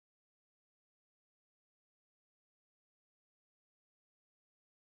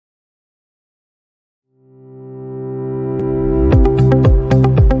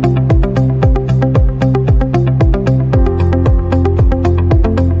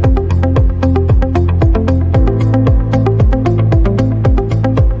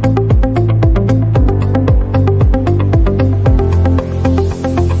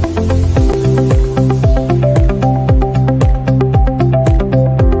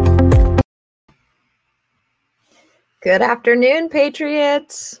Good afternoon,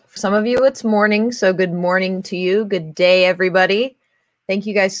 Patriots. For some of you, it's morning, so good morning to you. Good day, everybody. Thank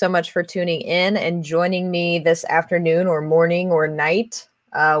you guys so much for tuning in and joining me this afternoon or morning or night,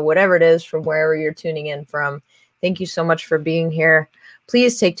 whatever it is from wherever you're tuning in from. Thank you so much for being here.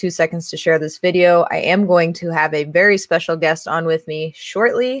 Please take 2 seconds to share this video. I am going to have a very special guest on with me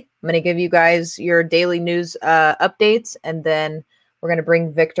shortly. I'm going to give you guys your daily news updates, and then we're going to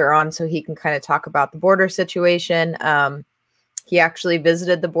bring Victor on so he can kind of talk about the border situation. He actually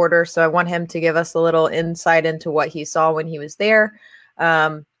visited the border, so I want him to give us a little insight into what he saw when he was there,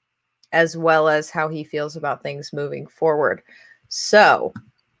 as well as how he feels about things moving forward. So,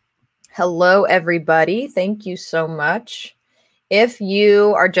 hello, everybody. Thank you so much. If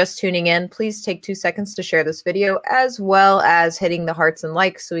you are just tuning in, please take 2 seconds to share this video, as well as hitting the hearts and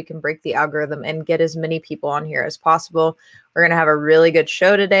likes so we can break the algorithm and get as many people on here as possible. We're going to have a really good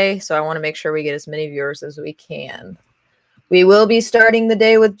show today, so I want to make sure we get as many viewers as we can. We will be starting the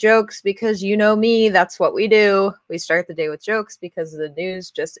day with jokes because you know me, that's what we do. We start the day with jokes because the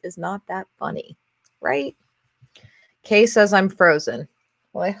news just is not that funny, right? Kay says I'm frozen.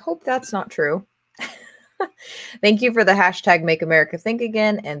 Well, I hope that's not true. Thank you for the hashtag Make America Think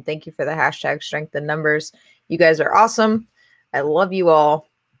Again, and thank you for the hashtag Strength in Numbers. You guys are awesome. I love you all.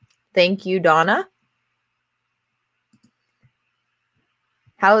 Thank you, Donna.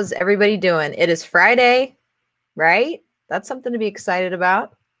 How's everybody doing? It is Friday, right? That's something to be excited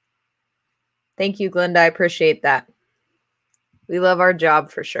about. Thank you, Glenda. I appreciate that. We love our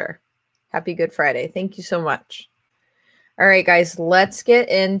job for sure. Happy Good Friday. Thank you so much. All right, guys, let's get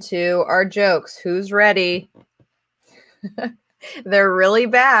into our jokes. Who's ready? They're really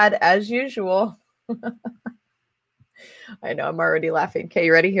bad, as usual. I know, I'm already laughing. Okay,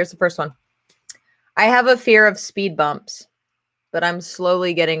 you ready? Here's the first one. I have a fear of speed bumps, but I'm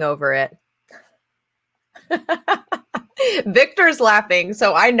slowly getting over it. Victor's laughing,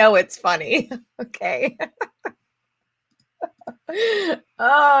 so I know it's funny. Okay.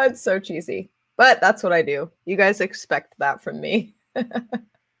 Oh, it's so cheesy. But that's what I do. You guys expect that from me.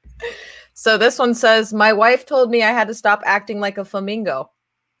 So this one says, my wife told me I had to stop acting like a flamingo.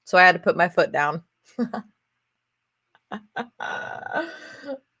 So I had to put my foot down.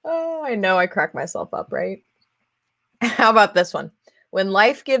 Oh, I know I crack myself up, right? How about this one? When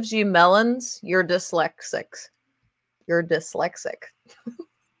life gives you melons, you're dyslexic. You're dyslexic.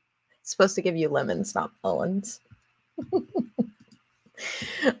 It's supposed to give you lemons, not melons.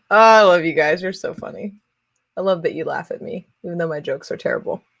 Oh, I love you guys. You're so funny. I love that you laugh at me, even though my jokes are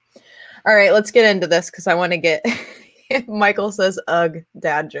terrible. All right, let's get into this because I want to get... Michael says, ugh,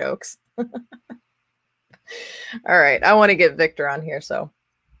 dad jokes. All right, I want to get Victor on here, so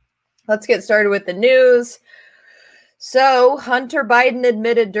let's get started with the news. So, Hunter Biden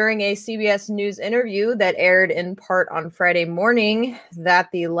admitted during a CBS News interview that aired in part on Friday morning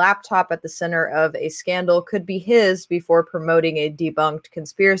that the laptop at the center of a scandal could be his before promoting a debunked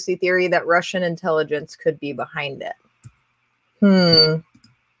conspiracy theory that Russian intelligence could be behind it.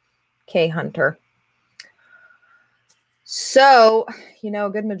 Okay, Hunter. So, a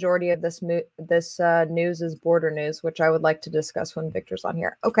good majority of this news is border news, which I would like to discuss when Victor's on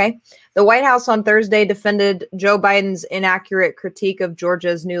here. Okay. The White House on Thursday defended Joe Biden's inaccurate critique of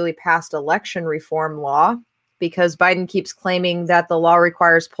Georgia's newly passed election reform law because Biden keeps claiming that the law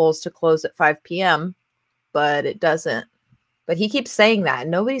requires polls to close at 5 p.m., but it doesn't. But he keeps saying that,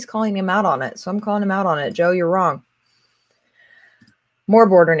 and nobody's calling him out on it, so I'm calling him out on it. Joe, you're wrong. More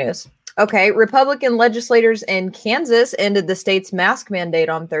border news. Okay, Republican legislators in Kansas ended the state's mask mandate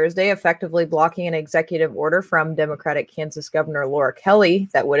on Thursday, effectively blocking an executive order from Democratic Kansas Governor Laura Kelly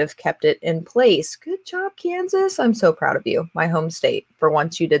that would have kept it in place. Good job, Kansas. I'm so proud of you, my home state. For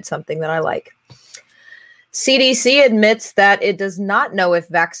once, you did something that I like. CDC admits that it does not know if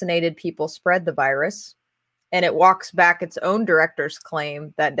vaccinated people spread the virus, and it walks back its own director's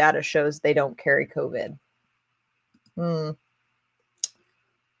claim that data shows they don't carry COVID.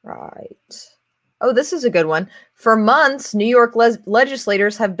 Right. Oh, this is a good one. For months, New York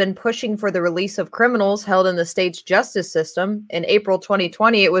legislators have been pushing for the release of criminals held in the state's justice system. In April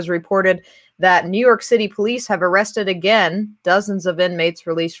 2020, it was reported that New York City police have arrested again dozens of inmates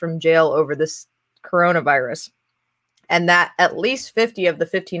released from jail over this coronavirus, and that at least 50 of the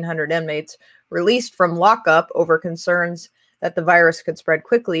 1,500 inmates released from lockup over concerns that the virus could spread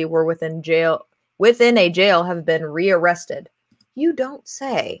quickly were within a jail have been rearrested. You don't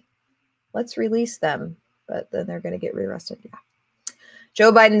say. Let's release them, but then they're going to get rearrested. Yeah. Joe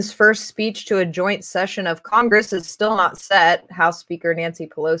Biden's first speech to a joint session of Congress is still not set, House Speaker Nancy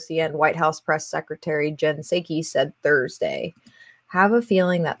Pelosi and White House Press Secretary Jen Psaki said Thursday. Have a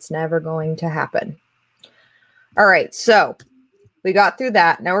feeling that's never going to happen. All right, so we got through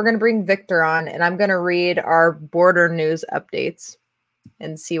that. Now we're going to bring Victor on, and I'm going to read our border news updates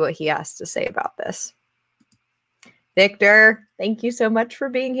and see what he has to say about this. Victor, thank you so much for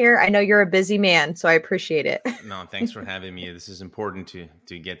being here. I know you're a busy man, so I appreciate it. No, thanks for having me. This is important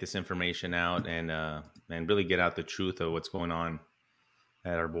to get this information out and really get out the truth of what's going on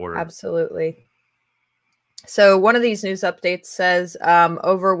at our border. Absolutely. So one of these news updates says,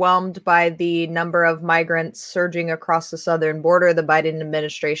 overwhelmed by the number of migrants surging across the southern border, the Biden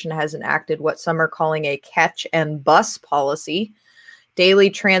administration has enacted what some are calling a catch and bus policy, daily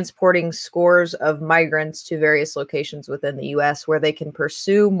transporting scores of migrants to various locations within the U.S. where they can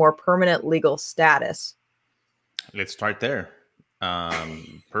pursue more permanent legal status. Let's start there.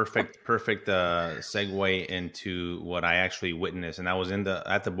 Perfect segue into what I actually witnessed, and I was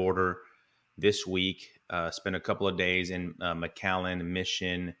at the border this week. Spent a couple of days in McAllen,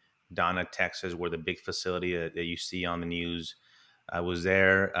 Mission, Donna, Texas, where the big facility that you see on the news. I was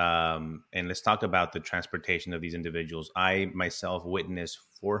there, and let's talk about the transportation of these individuals. I myself witnessed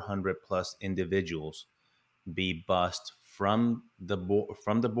 400 plus individuals be bused from the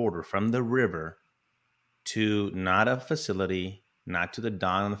border, from the river, to not a facility, not to the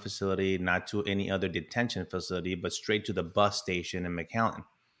Donna facility, not to any other detention facility, but straight to the bus station in McAllen.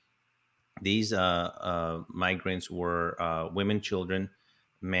 These migrants were women, children,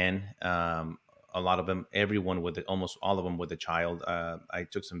 men. A lot of them, everyone with almost all of them with a child. I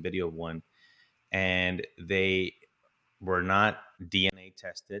took some video of one, and they were not DNA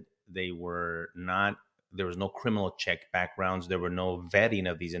tested. They were not. There was no criminal check backgrounds. There were no vetting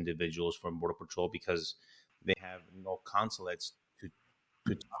of these individuals from Border Patrol because they have no consulates to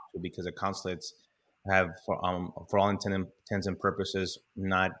talk to, because the consulates have, for all intents and purposes,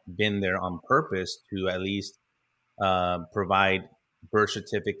 not been there on purpose to at least provide birth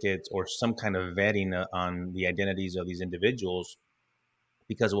certificates or some kind of vetting on the identities of these individuals.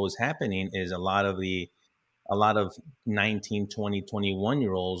 Because what was happening is a lot of 19, 20, 21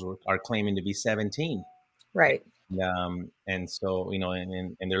 year olds are claiming to be 17. Right. And so,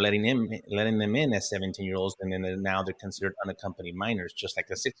 and they're letting them in as 17-year-olds, and then now they're considered unaccompanied minors, just like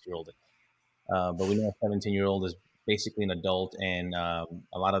a 6-year-old. But we know a 17-year-old is basically an adult, and a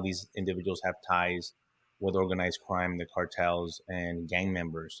lot of these individuals have ties with organized crime, the cartels, and gang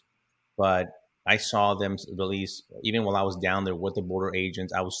members. But I saw them release, even while I was down there with the border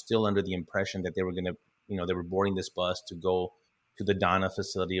agents, I was still under the impression that they were going to, they were boarding this bus to go to the Donna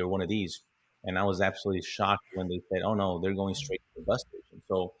facility or one of these. And I was absolutely shocked when they said, oh no, they're going straight to the bus station.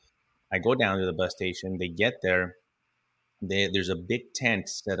 So I go down to the bus station, they get there. There's a big tent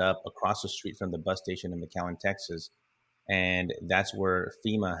set up across the street from the bus station in McAllen, Texas. And that's where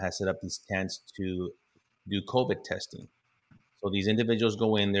FEMA has set up these tents to do COVID testing. So these individuals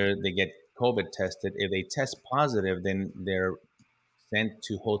go in there, they get COVID tested. If they test positive, then they're sent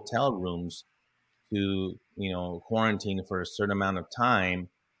to hotel rooms to, quarantine for a certain amount of time.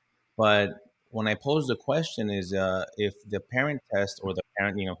 But when I pose the question is, if the parent test or the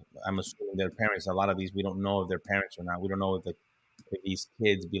parent, I'm assuming their parents, a lot of these, we don't know if they're parents or not. We don't know if these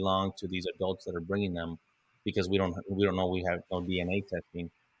kids belong to these adults that are bringing them, because we don't know, we have no DNA testing.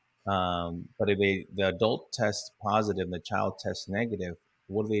 But if the adult tests positive and the child tests negative,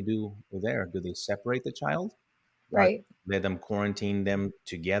 what do they do there? Do they separate the child? Right. Let them quarantine them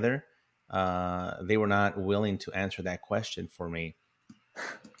together? They were not willing to answer that question for me.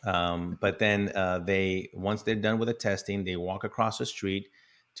 But then once they're done with the testing, they walk across the street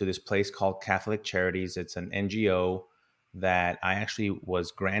to this place called Catholic Charities. It's an NGO that I actually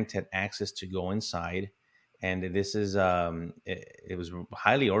was granted access to go inside. And this is, it was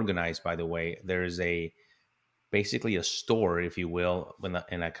highly organized, by the way. There is basically a store, if you will,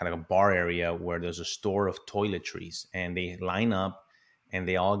 in a kind of a bar area where there's a store of toiletries, and they line up and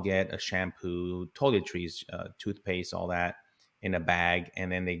they all get a shampoo, toiletries, toothpaste, all that in a bag.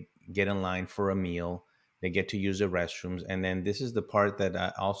 And then they get in line for a meal. They get to use the restrooms. And then this is the part that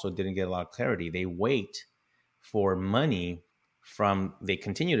I also didn't get a lot of clarity. They wait for money they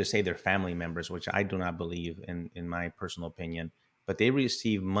continue to say they're family members, which I do not believe in my personal opinion, but they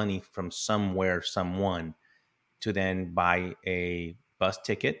receive money from somewhere, someone, to then buy a bus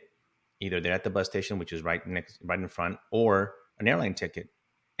ticket. Either they're at the bus station, which is right in front, or an airline ticket.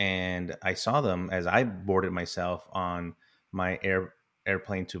 And I saw them as I boarded myself on my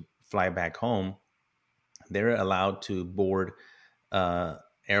airplane to fly back home. They're allowed to board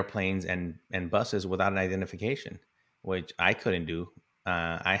airplanes and buses without an identification, which I couldn't do.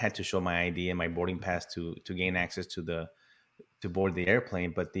 I had to show my ID and my boarding pass to gain access to to board the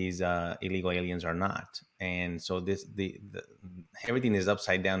airplane, but these illegal aliens are not. And so the everything is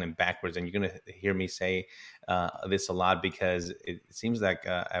upside down and backwards. And you're going to hear me say this a lot because it seems like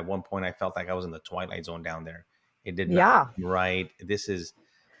at one point I felt like I was in the Twilight Zone down there. It did not Yeah. seem right. This is,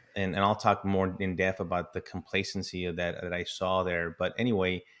 and I'll talk more in depth about the complacency of that I saw there. But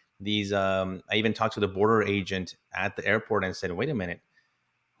anyway, these I even talked to the border agent at the airport and said, wait a minute,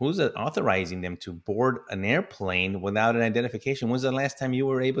 who's authorizing them to board an airplane without an identification? When's the last time you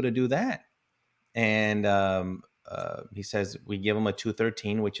were able to do that? And he says we give them a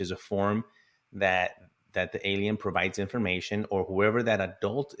 213, which is a form that the alien provides information, or whoever that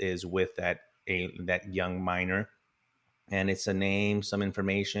adult is with that young minor, and it's a name, some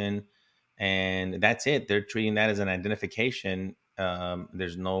information, and that's it. They're treating that as an identification.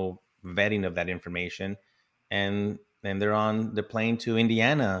 There's no vetting of that information, and then they're on the plane to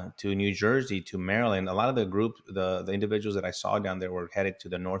Indiana, to New Jersey, to Maryland. A lot of the group, the individuals that I saw down there were headed to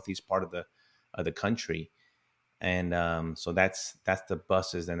the northeast part of the country, and so that's the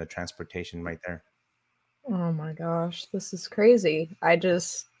buses and the transportation right there. Oh my gosh, this is crazy. I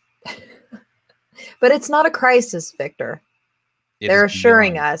just, but it's not a crisis, Victor. It is They're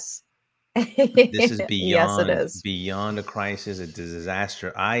assuring beyond. us. This is Yes, it beyond is. beyond a crisis, a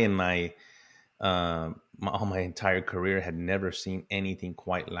disaster. I in all my entire career had never seen anything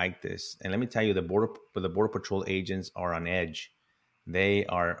quite like this. And let me tell you, the border patrol agents are on edge. They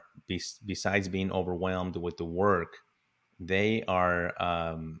are besides being overwhelmed with the work, they are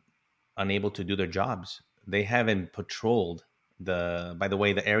unable to do their jobs. They haven't patrolled the. By the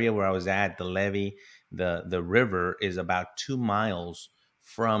way, the area where I was at, the levee, the river is about 2 miles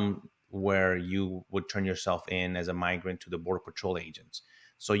from where you would turn yourself in as a migrant to the border patrol agents.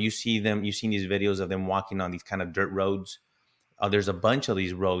 So you see them. You've seen these videos of them walking on these kind of dirt roads. There's a bunch of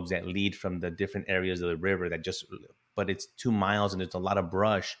these roads that lead from the different areas of the river that just, but it's 2 miles and there's a lot of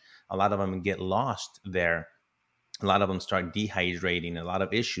brush. A lot of them get lost there. A lot of them start dehydrating, a lot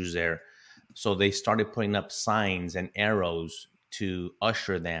of issues there. So they started putting up signs and arrows to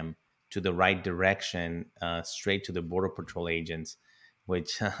usher them to the right direction, straight to the border patrol agents.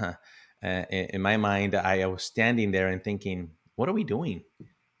 Which, in my mind, I was standing there and thinking, "What are we doing?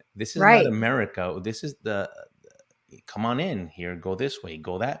 This is not Right. America. This is the come on in here, go this way,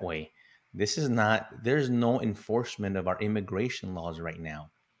 go that way. This is not. There's no enforcement of our immigration laws right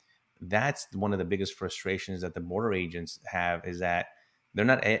now. That's one of the biggest frustrations that the border agents have, is that they're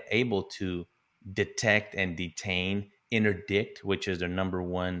not able to detect and detain, interdict, which is their number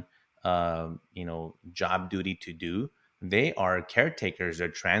one job duty to do. They are caretakers, they're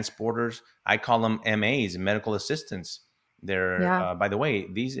transporters. I call them MAs, medical assistants. They're Yeah. by the way,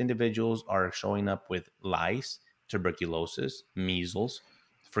 these individuals are showing up with lice, tuberculosis, measles,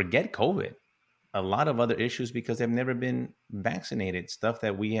 forget COVID, a lot of other issues because they've never been vaccinated. Stuff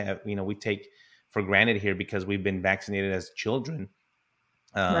that we have, we take for granted here because we've been vaccinated as children.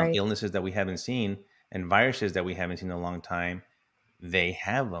 Right. Illnesses that we haven't seen and viruses that we haven't seen in a long time. They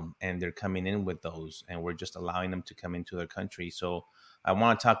have them and they're coming in with those, and we're just allowing them to come into their country. So I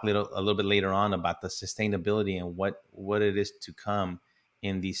want to talk a little bit later on about the sustainability and what it is to come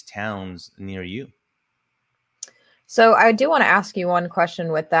in these towns near you. So I do want to ask you one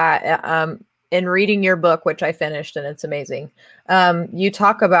question with that. In reading your book, which I finished and it's amazing, you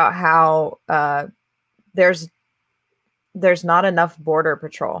talk about how there's not enough border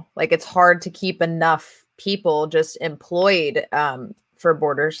patrol. Like it's hard to keep enough people just employed for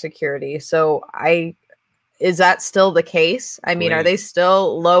border security. So is that still the case? I mean, are Great. they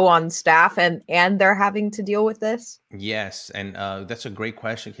still low on staff and they're having to deal with this? Yes, and that's a great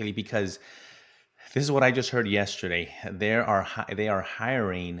question, Kelly, because this is what I just heard yesterday. They are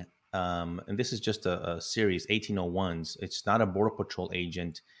hiring, and this is just a series 1801s. It's not a border patrol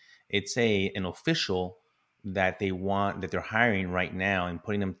agent. It's an official that they're hiring right now and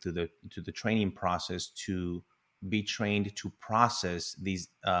putting them through the training process to be trained to process these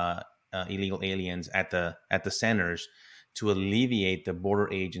illegal aliens at the centers, to alleviate the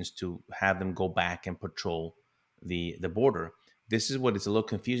border agents to have them go back and patrol the border. This is what it's a little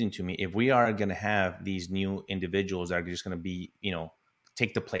confusing to me. If we are going to have these new individuals that are just going to be,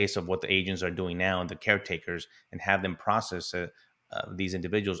 take the place of what the agents are doing now and the caretakers, and have them process these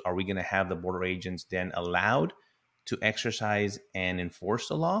individuals, are we going to have the border agents then allowed to exercise and enforce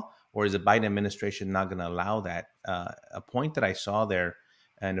the law, or is the Biden administration not going to allow that? A point that I saw there,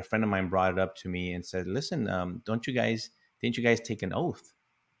 and a friend of mine brought it up to me and said, "Listen, didn't you guys take an oath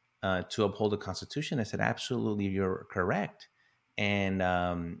to uphold the Constitution?" I said, "Absolutely, you're correct." And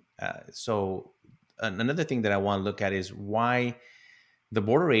so another thing that I want to look at is why the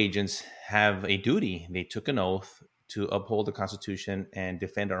border agents have a duty. They took an oath to uphold the Constitution and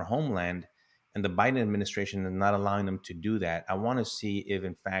defend our homeland. And the Biden administration is not allowing them to do that. I want to see if,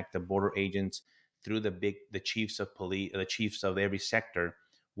 in fact, the border agents, through the chiefs of police, the chiefs of every sector,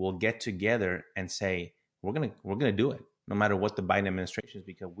 will get together and say, we're gonna do it, no matter what the Biden administration is,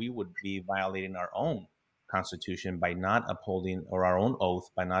 because we would be violating our own Constitution by not upholding, or our own oath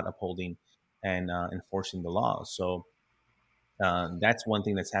by not upholding and enforcing the laws. So that's one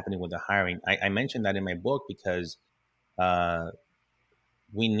thing that's happening with the hiring. I mentioned that in my book because uh,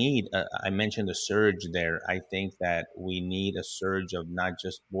 we need I mentioned a surge there. I think that we need a surge of not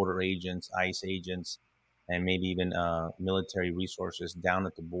just border agents, ICE agents, and maybe even military resources down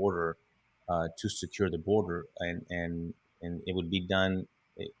at the border to secure the border, and it would be done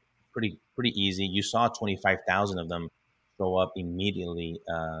eh, pretty easy. You saw 25,000 of them show up immediately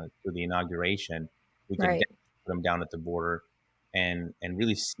to the inauguration. We could Right. put them down at the border and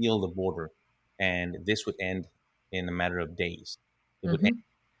really seal the border, and this would end in a matter of days. It would, Hmm.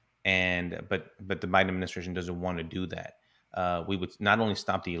 and but the Biden administration doesn't want to do that. We would not only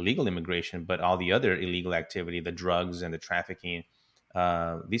stop the illegal immigration, but all the other illegal activity, the drugs and the trafficking.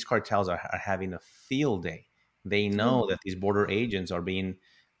 These cartels are having a field day. They Yeah. know that these border agents are being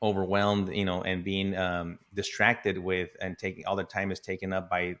overwhelmed, and being distracted with, and taking all the time is taken up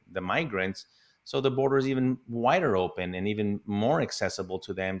by the migrants. So the border is even wider open and even more accessible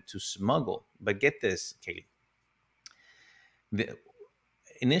to them to smuggle. But get this, Kate. The,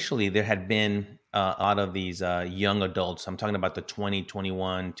 Initially there had been a lot of these young adults. I'm talking about the 20,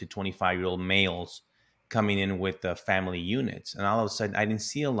 21 to 25-year-old males coming in with the family units. And all of a sudden, I didn't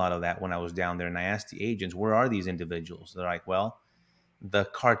see a lot of that when I was down there. And I asked the agents, where are these individuals? They're like, well, the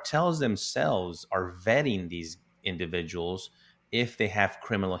cartels themselves are vetting these individuals if they have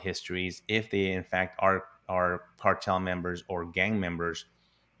criminal histories, if they in fact are cartel members or gang members.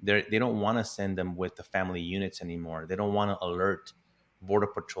 They don't want to send them with the family units anymore. They don't want to alert border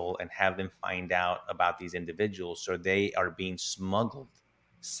patrol and have them find out about these individuals, so they are being smuggled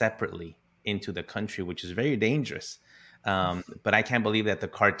separately into the country, which is very dangerous. But I can't believe that the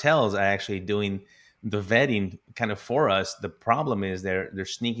cartels are actually doing the vetting kind of for us. The problem is they're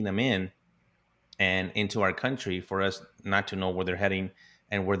sneaking them in and into our country for us not to know where they're heading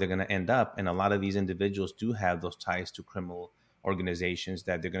and where they're going to end up. And a lot of these individuals do have those ties to criminal organizations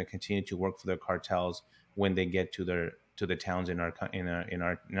that they're going to continue to work for their cartels when they get to the towns in our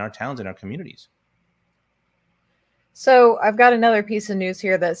towns, in our communities. So I've got another piece of news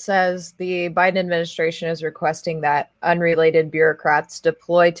here that says the Biden administration is requesting that unrelated bureaucrats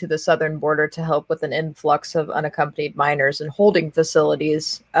deploy to the southern border to help with an influx of unaccompanied minors in holding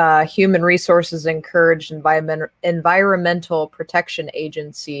facilities. Human Resources encouraged Environmental Protection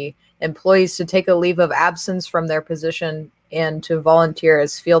Agency employees to take a leave of absence from their position and to volunteer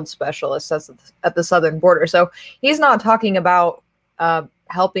as field specialists at the southern border. So he's not talking about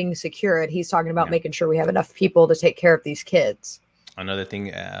helping secure it. He's talking about Yeah. making sure we have enough people to take care of these kids. Another thing,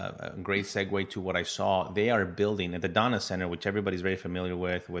 a great segue to what I saw, they are building at the Donna Center, which everybody's very familiar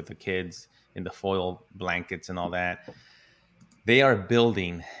with the kids in the foil blankets and all that. They are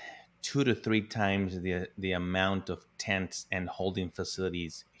building 2 to 3 times the amount of tents and holding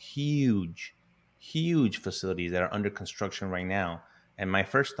facilities. Huge facilities that are under construction right now. And my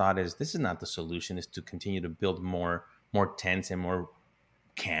first thought is, this is not the solution, is to continue to build more tents and more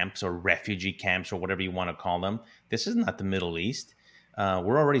camps or refugee camps or whatever you want to call them. This is not the Middle East.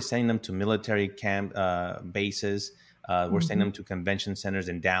 We're already sending them to military camp bases. We're sending them to convention centers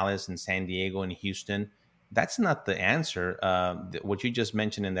in Dallas and San Diego and Houston. That's not the answer. What you just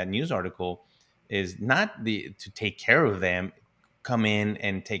mentioned in that news article is not to take care of them, come in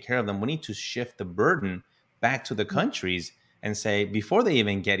and take care of them. We need to shift the burden back to the countries and say, before they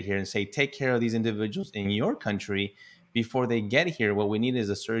even get here, and say, take care of these individuals in your country before they get here. What we need is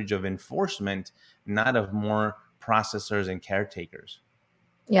a surge of enforcement, not of more processors and caretakers.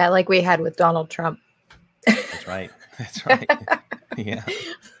 Yeah, like we had with Donald Trump. That's right. That's right. Yeah.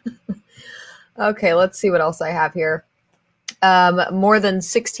 Okay, let's see what else I have here. More than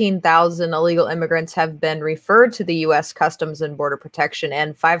 16,000 illegal immigrants have been referred to the U.S. Customs and Border Protection,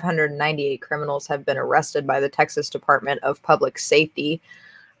 and 598 criminals have been arrested by the Texas Department of Public Safety.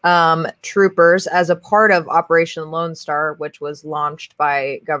 Troopers as a part of Operation Lone Star, which was launched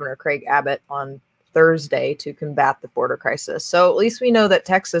by Governor Craig Abbott on Thursday to combat the border crisis. So at least we know that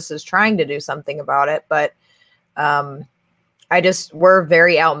Texas is trying to do something about it, but we're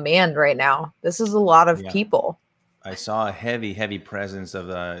very outmanned right now. This is a lot of Yeah. people. I saw a heavy presence of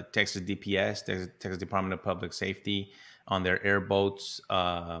the Texas DPS, Texas Department of Public Safety, on their airboats,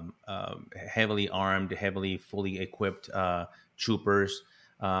 heavily armed, heavily fully equipped troopers.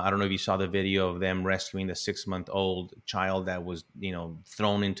 I don't know if you saw the video of them rescuing the 6-month-old child that was,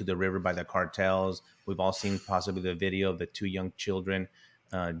 thrown into the river by the cartels. We've all seen possibly the video of the two young children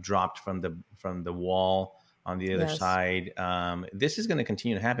dropped from the wall on the other Yes. side. This is going to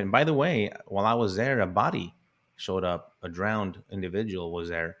continue to happen. By the way, while I was there, a body showed up. A drowned individual was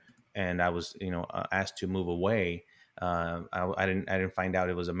there, and I was, asked to move away. I didn't find out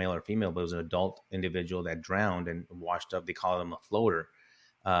it was a male or female, but it was an adult individual that drowned and washed up. They call him a floater.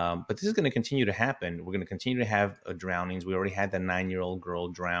 But this is going to continue to happen. We're going to continue to have drownings. We already had the 9-year-old girl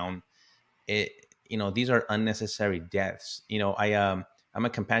drown. It, these are unnecessary deaths. I'm a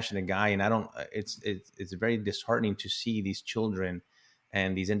compassionate guy, and I don't. It's very disheartening to see these children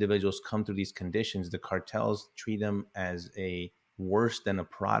and these individuals come through these conditions. The cartels treat them as a worse than a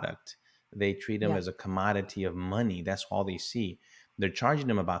product. They treat them Yeah. as a commodity of money. That's all they see. They're charging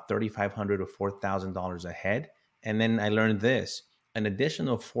them about $3,500 to $4,000 a head. And then I learned this: an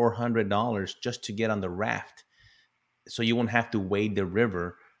additional $400 just to get on the raft, so you won't have to wade the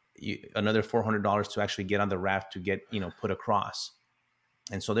river. Another $400 to actually get on the raft to get put across.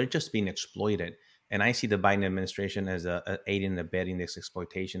 And so they're just being exploited. And I see the Biden administration as a aiding and abetting this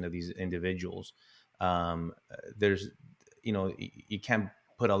exploitation of these individuals. There's, you can't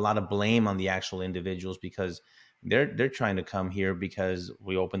put a lot of blame on the actual individuals, because they're trying to come here because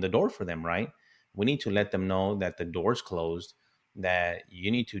we opened the door for them, right? We need to let them know that the door's closed, that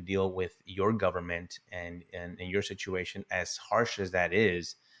you need to deal with your government and your situation, as harsh as that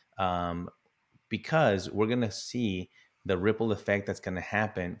is. Um, because we're going to see the ripple effect that's going to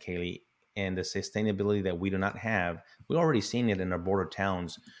happen, Kaylee, and the sustainability that we do not have. We're already seeing it in our border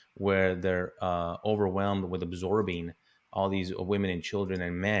towns, where they're overwhelmed with absorbing all these women and children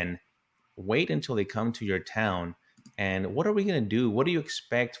and men. Wait until they come to your town. And what are we going to do? What do you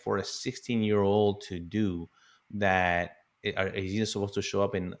expect for a 16-year-old to do? That is he supposed to show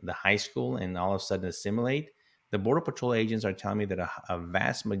up in the high school and all of a sudden assimilate? The Border Patrol agents are telling me that a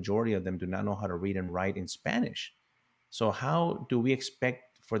vast majority of them do not know how to read and write in Spanish. So how do we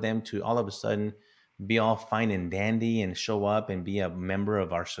expect for them to all of a sudden be all fine and dandy and show up and be a member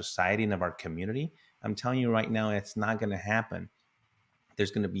of our society and of our community? I'm telling you right now, it's not going to happen.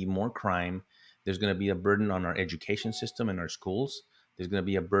 There's going to be more crime. There's going to be a burden on our education system and our schools. There's going to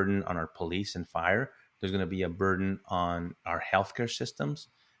be a burden on our police and fire. There's going to be a burden on our healthcare systems.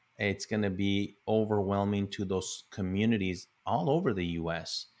 It's going to be overwhelming to those communities all over the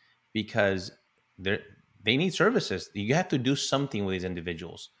US, because they need services. You have to do something with these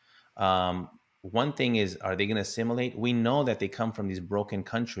individuals. One thing is, are they going to assimilate? We know that they come from these broken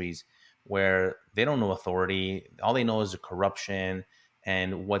countries where they don't know authority. All they know is the corruption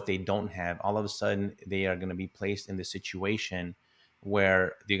and what they don't have. All of a sudden, they are going to be placed in the situation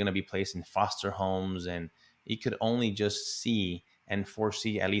where they're going to be placed in foster homes. And you could only just see and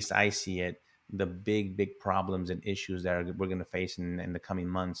foresee, at least I see it, the big, big problems and issues that we're going to face in the coming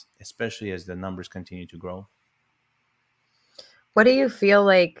months, especially as the numbers continue to grow. What do you feel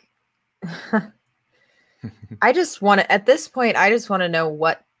like? I just want to, at this point, I just want to know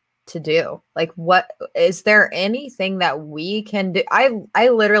what to do. Like, what is there anything that we can do? I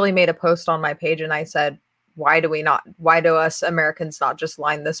literally made a post on my page and I said, why do us Americans not just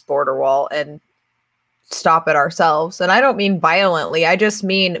line this border wall and stop it ourselves? And I don't mean violently. I just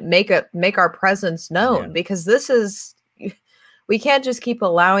mean make our presence known, Yeah. because we can't just keep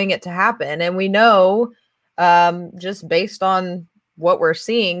allowing it to happen. And we know, just based on what we're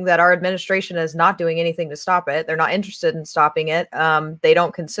seeing, that our administration is not doing anything to stop it. They're not interested in stopping it. They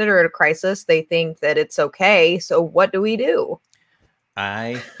don't consider it a crisis. They think that it's okay. So what do we do?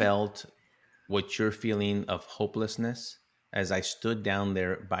 I felt what you're feeling of hopelessness as I stood down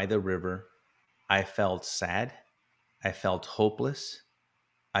there by the river. I felt sad. I felt hopeless.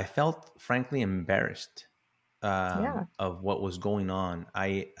 I felt frankly embarrassed Yeah. of what was going on.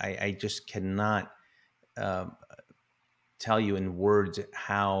 I just cannot um, tell you in words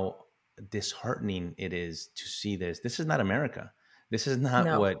how disheartening it is to see this. This is not America. This is not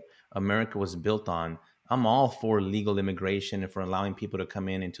No. what America was built on. I'm all for legal immigration and for allowing people to come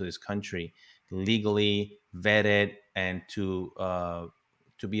into this country legally, vetted, and to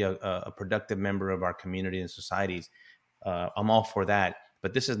be a productive member of our community and societies. I'm all for that,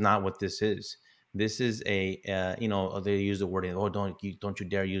 but this is not what this is. This is they use the word, oh, don't you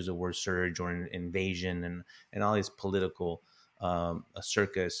dare use the word surge or invasion and all this political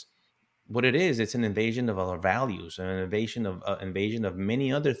circus. What it is, it's an invasion of our values, an invasion of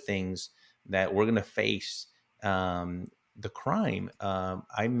many other things that we're going to face. The crime.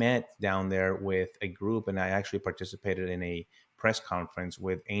 I met down there with a group, and I actually participated in a press conference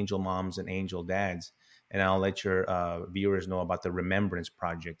with angel moms and angel dads. And I'll let your viewers know about the Remembrance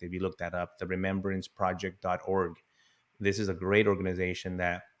Project. If you look that up, the remembranceproject.org. This is a great organization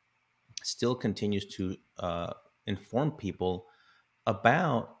that still continues to inform people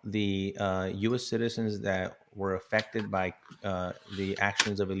about the U.S. citizens that were affected by the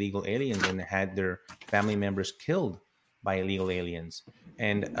actions of illegal aliens and had their family members killed by illegal aliens.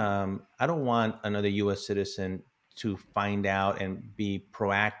 And I don't want another U.S. citizen to find out and be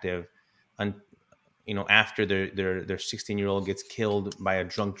proactive, on, after their 16-year-old gets killed by a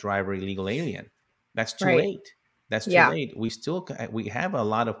drunk driver illegal alien. That's too Right. late. That's too Yeah. late. We have a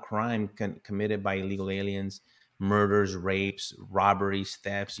lot of crime committed by illegal aliens, murders, rapes, robberies,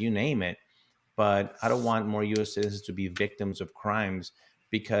 thefts, you name it. But I don't want more U.S. citizens to be victims of crimes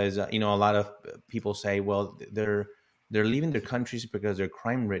because a lot of people say, well, they're leaving their countries because they're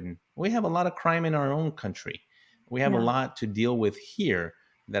crime ridden. We have a lot of crime in our own country. We have a Yeah. lot to deal with here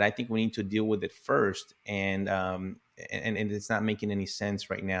that I think we need to deal with it first, and it's not making any sense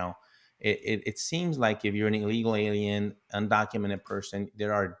right now. It seems like if you're an illegal alien, undocumented person,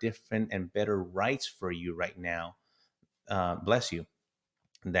 there are different and better rights for you right now. Bless you,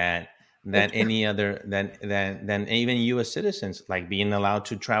 that Thank you. any other than even U.S. citizens, like being allowed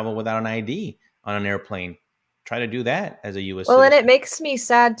to travel without an ID on an airplane. Try to do that as a U.S. Well, and it citizen. makes me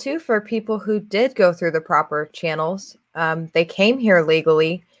sad too for people who did go through the proper channels. They came here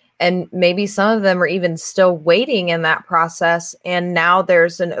legally, and maybe some of them are even still waiting in that process. And now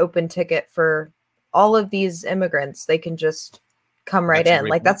there's an open ticket for all of these immigrants. They can just come right That's a in. great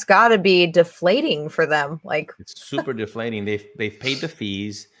Like, point. that's got to be deflating for them. Like, It's super deflating. They've paid the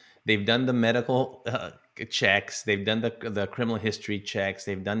fees. They've done the medical checks. They've done the criminal history checks.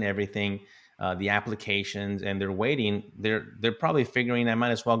 They've done everything, the applications, and they're waiting. They're probably figuring I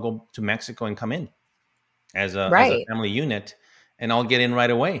might as well go to Mexico and come in as a right. family unit, and I'll get in right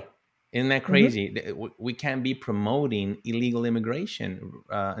away. Isn't that Hmm. crazy? We can't be promoting illegal immigration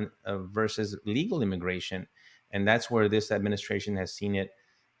versus legal immigration, and that's where this administration has seen it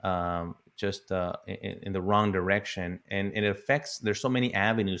just in the wrong direction, and it affects. There's so many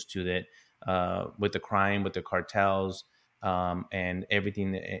avenues to it with the crime, with the cartels, and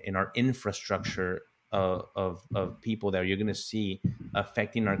everything in our infrastructure of people that you're going to see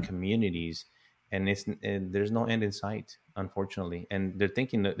affecting our communities, and there's no end in sight, unfortunately. And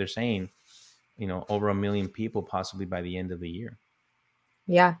they're saying, over 1 million people possibly by the end of the year.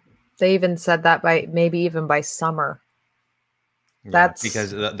 Yeah. They even said that by maybe even by summer. Yeah,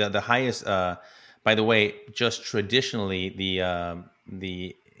 because That's the highest, by the way, just traditionally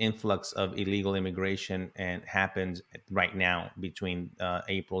the influx of illegal immigration and happens right now between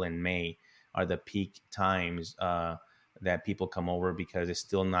April and May are the peak times that people come over because it's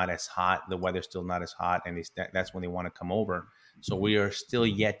still not as hot, the weather's still not as hot, and that's when they want to come over. So we are still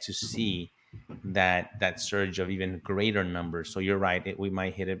yet to see that surge of even greater numbers. So you're right, we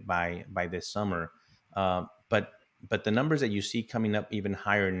might hit it by this summer, but the numbers that you see coming up even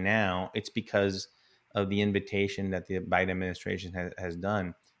higher now, it's because of the invitation that the Biden administration has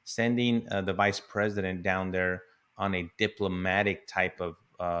done, sending the vice president down there on a diplomatic type of.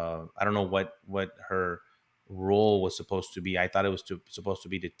 I don't know what her role was supposed to be. I thought it was supposed to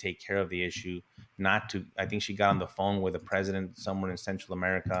be to take care of the issue, not to. I think she got on the phone with a president somewhere in Central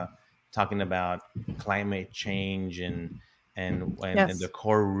America, talking about climate change and the yes.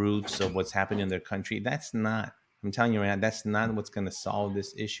 core roots of what's happening in their country. That's not. I'm telling you right now, that's not what's going to solve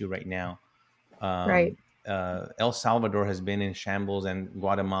this issue right now. Right. Um, El Salvador has been in shambles, and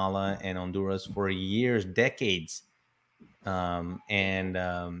Guatemala and Honduras for years, decades, and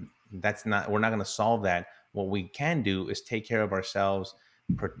that's not. We're not going to solve that. What we can do is take care of ourselves,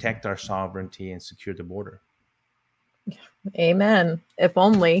 protect our sovereignty, and secure the border. Amen. If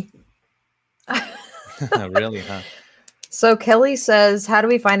only. Really, huh? So Kelly says, how do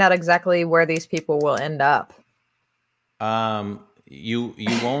we find out exactly where these people will end up? You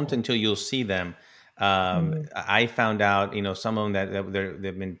won't until you'll see them. Mm, I found out, some of them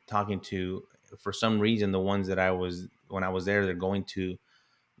they've been talking to. For some reason, the ones that I was when I was there, they're going to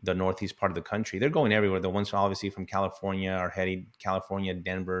the northeast part of the country. They're going everywhere. The ones obviously from California are heading California,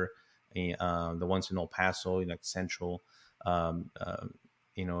 Denver. The ones in El Paso, like central, um, uh,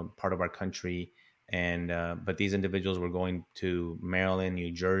 part of our country. And but these individuals were going to Maryland,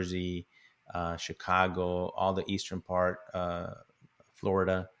 New Jersey, Chicago, all the eastern part,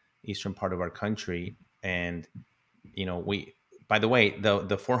 Florida, eastern part of our country. And we, by the way,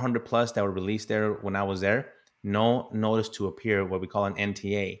 the 400 plus that were released there when I was there, no notice to appear, what we call an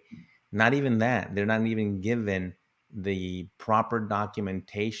NTA. Not even that. They're not even given the proper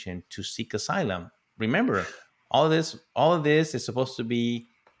documentation to seek asylum. Remember, all of this is supposed to be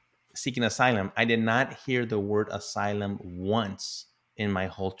seeking asylum. I did not hear the word asylum once in my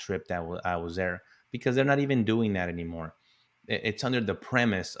whole trip that I was there, because they're not even doing that anymore. It's under the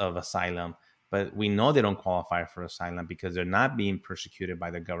premise of asylum, but we know they don't qualify for asylum because they're not being persecuted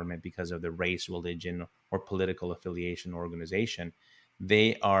by the government because of their race, religion, or political affiliation or organization.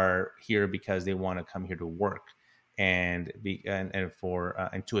 They are here because they want to come here to work and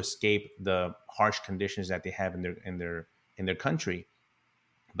to escape the harsh conditions that they have in their country.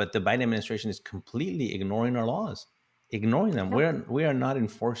 But the Biden administration is completely ignoring our laws, ignoring them. Yep. We are not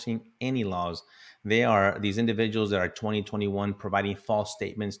enforcing any laws. They are these individuals that are 2021 providing false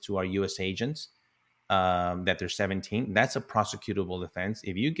statements to our U.S. agents that they're 17. That's a prosecutable offense.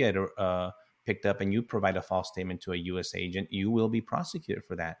 If you get picked up and you provide a false statement to a U.S. agent, you will be prosecuted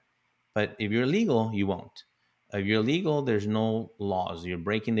for that. But if you're legal, you won't. If you're legal, there's no laws. You're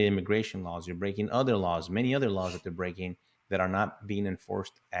breaking the immigration laws. You're breaking other laws, many other laws that they're breaking that are not being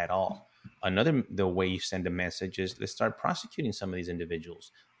enforced at all. The way you send a message is, let's start prosecuting some of these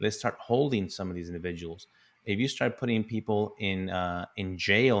individuals. Let's start holding some of these individuals. If you start putting people in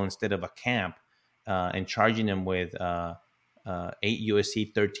jail instead of a camp, and charging them with 8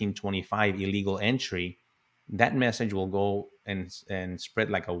 USC 1325 illegal entry, that message will go and spread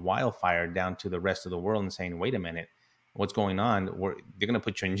like a wildfire down to the rest of the world and saying, wait a minute, what's going on? They're going to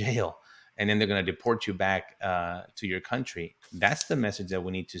put you in jail, and then they're going to deport you back to your country. That's the message that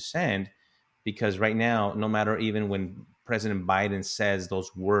we need to send, because right now, no matter even when President Biden says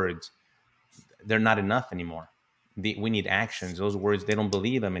those words, they're not enough anymore. We need actions. Those words, they don't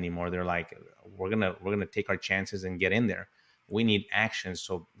believe them anymore. They're like, we're gonna take our chances and get in there. We need actions,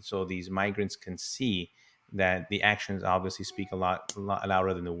 so these migrants can see that the actions obviously speak a lot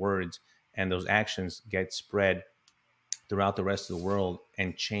louder than the words, and those actions get spread throughout the rest of the world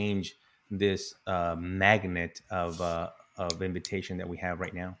and change this magnet of invitation that we have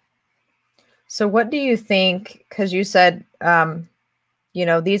right now. So what do you think, because you said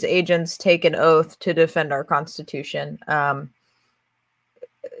these agents take an oath to defend our Constitution.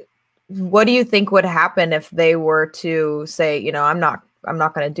 What do you think would happen if they were to say, I'm not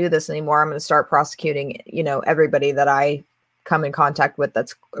going to do this anymore. I'm going to start prosecuting, everybody that I come in contact with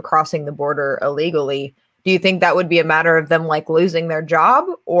that's crossing the border illegally? Do you think that would be a matter of them like losing their job,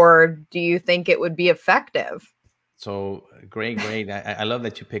 or do you think it would be effective? So great. I love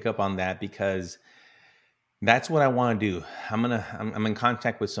that you pick up on that, because that's what I want to do. I'm in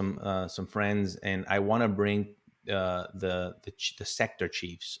contact with some friends, and I want to bring the sector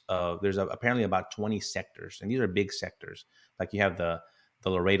chiefs. There's apparently about 20 sectors, and these are big sectors. Like you have the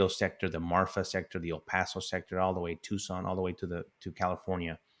Laredo sector, the Marfa sector, the El Paso sector, all the way Tucson, all the way to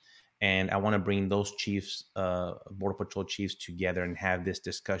California. And I want to bring those chiefs, Border Patrol chiefs, together and have this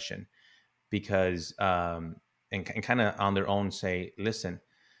discussion, because and kind of on their own say, listen,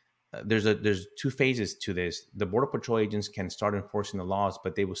 there's two phases to this. The Border Patrol agents can start enforcing the laws,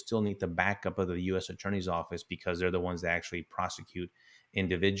 but they will still need the backup of the U.S. Attorney's Office, because they're the ones that actually prosecute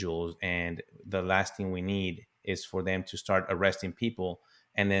individuals. And the last thing we need is for them to start arresting people,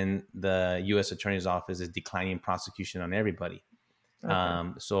 and then the U.S. Attorney's Office is declining prosecution on everybody. Okay.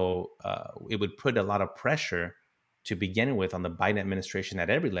 So it would put a lot of pressure to begin with on the Biden administration at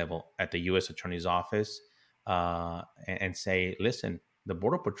every level, at the U.S. Attorney's Office, and say, listen, the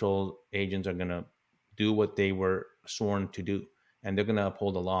Border Patrol agents are going to do what they were sworn to do, and they're going to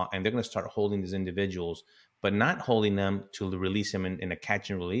uphold the law, and they're going to start holding these individuals, but not holding them to release them in a catch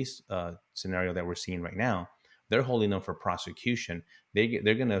and release scenario that we're seeing right now. They're holding them for prosecution. They're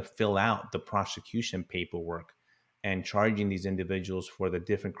going to fill out the prosecution paperwork and charging these individuals for the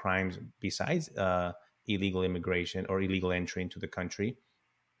different crimes besides illegal immigration or illegal entry into the country,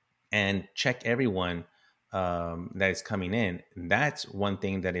 and check everyone that is coming in. That's one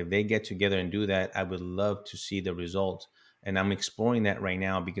thing that if they get together and do that, I would love to see the results. And I'm exploring that right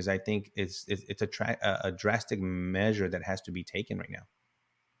now, because I think it's a drastic measure that has to be taken right now.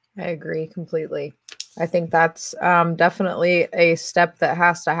 I agree completely. I think that's definitely a step that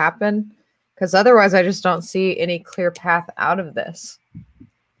has to happen, because otherwise I just don't see any clear path out of this.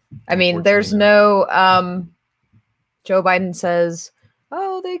 I mean, there's no Joe Biden says,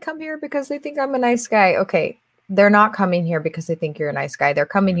 oh, they come here because they think I'm a nice guy. Okay, they're not coming here because they think you're a nice guy. They're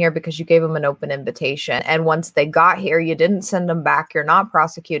coming here because you gave them an open invitation. And once they got here, you didn't send them back. You're not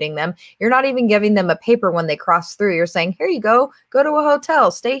prosecuting them. You're not even giving them a paper when they cross through. You're saying, here you go to a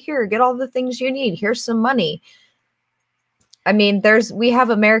hotel, stay here, get all the things you need. Here's some money. I mean, we have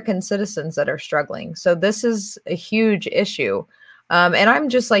American citizens that are struggling. So this is a huge issue. And I'm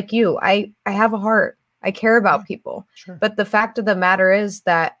just like you. I have a heart. I care about people. Sure. But the fact of the matter is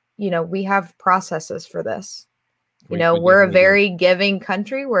that, we have processes for this. We We're a definitely do. very giving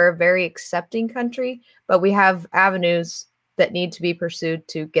country. We're a very accepting country, but we have avenues that need to be pursued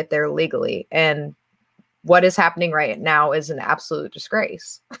to get there legally. And what is happening right now is an absolute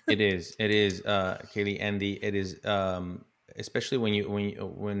disgrace. It is, Kaylee, and it is, especially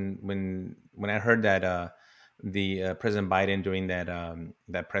when I heard that the President Biden during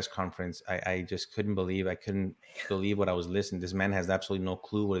that press conference, I just I couldn't believe what I was listening. This man has absolutely no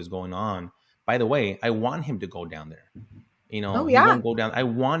clue what is going on. By the way, I want him to go down there. Oh, He yeah. won't go down. I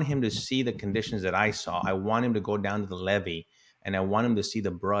want him to see the conditions that I saw. I want him to go down to the levee, and I want him to see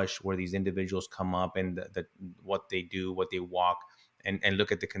the brush where these individuals come up and what they do, what they walk, and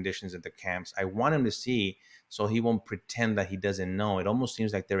look at the conditions at the camps. I want him to see, so he won't pretend that he doesn't know. It almost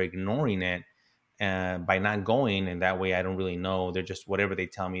seems like they're ignoring it by not going, and that way I don't really know. They're just whatever they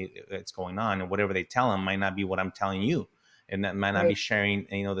tell me it's going on, and whatever they tell him might not be what I'm telling you, and that might not be Right. sharing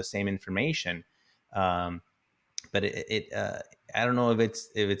the same information. But I don't know if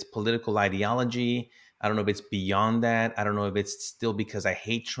it's political ideology. I don't know if it's beyond that. I don't know if it's still because I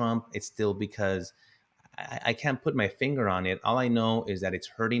hate Trump. It's still because I can't put my finger on it. All I know is that it's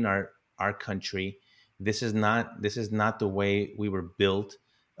hurting our country. This is not the way we were built,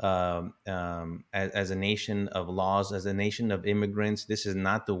 as a nation of laws, as a nation of immigrants. This is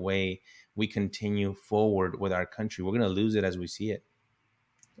not the way we continue forward with our country. We're going to lose it as we see it.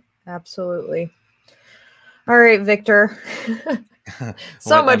 Absolutely. All right, Victor.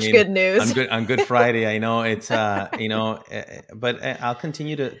 So I much mean, good news. on Good Friday. I know it's but I'll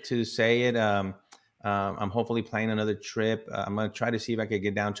continue to say it. I'm hopefully planning another trip. I'm gonna try to see if I could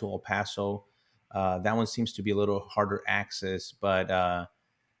get down to El Paso. That one seems to be a little harder access, but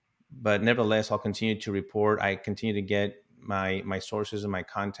nevertheless, I'll continue to report. I continue to get my sources and my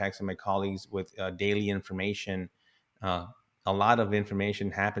contacts and my colleagues with daily information. Uh, a lot of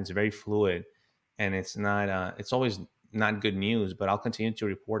information happens very fluid, and it's not. It's always not good news, but I'll continue to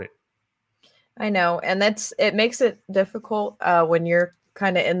report it. I know. And it makes it difficult when you're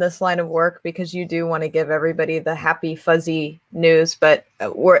kind of in this line of work because you do want to give everybody the happy, fuzzy news. But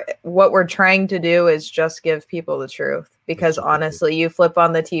what we're trying to do is just give people the truth because honestly, you flip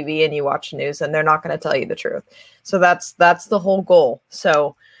on the TV and you watch news and they're not going to tell you the truth. So that's the whole goal.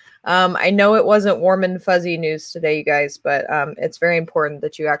 So I know it wasn't warm and fuzzy news today, you guys, but it's very important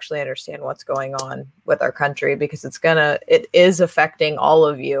that you actually understand what's going on with our country because it is affecting all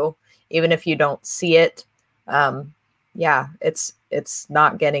of you even if you don't see it. Yeah, it's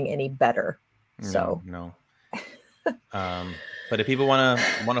not getting any better. So No. But if people want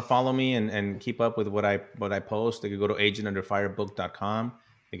to follow me and keep up with what I post, they could go to agentunderfirebook.com.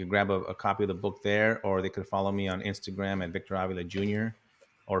 They could grab a copy of the book there, or they could follow me on Instagram at Victor Avila Jr.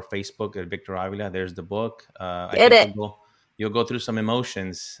 or Facebook at Victor Avila. There's the book. I get think it. you'll go through some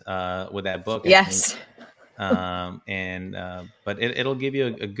emotions with that book, I think. Yes. But it'll give you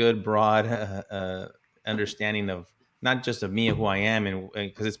a good broad understanding of not just of me and who I am, and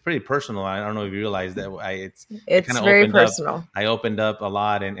because it's pretty personal. I don't know if you realize that I kind It's of very opened up. personal. I opened up a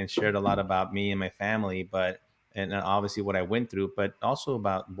lot and shared a lot about me and my family, but and obviously what I went through, but also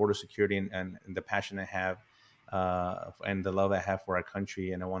about border security and the passion I have and the love I have for our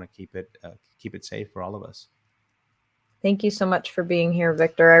country, and I want to keep it safe for all of us. Thank you so much for being here,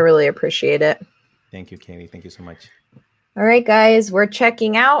 Victor. I really appreciate it. Thank you, Katie. Thank you so much. All right, guys, we're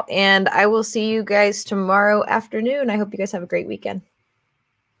checking out, and I will see you guys tomorrow afternoon. I hope you guys have a great weekend.